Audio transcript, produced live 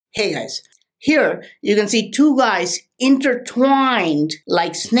Hey guys, here you can see two guys intertwined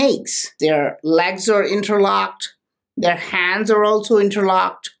like snakes. Their legs are interlocked, their hands are also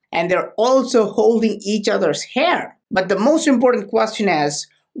interlocked, and they're also holding each other's hair. But the most important question is,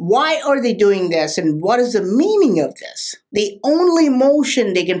 why are they doing this and what is the meaning of this? The only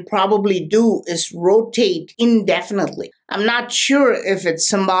motion they can probably do is rotate indefinitely. I'm not sure if it's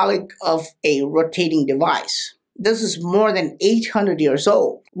symbolic of a rotating device. This is more than 800 years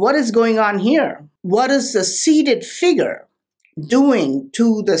old. What is going on here? What is the seated figure doing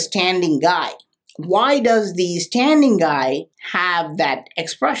to the standing guy? Why does the standing guy have that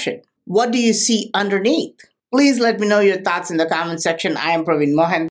expression? What do you see underneath? Please let me know your thoughts in the comment section. I am Praveen Mohan.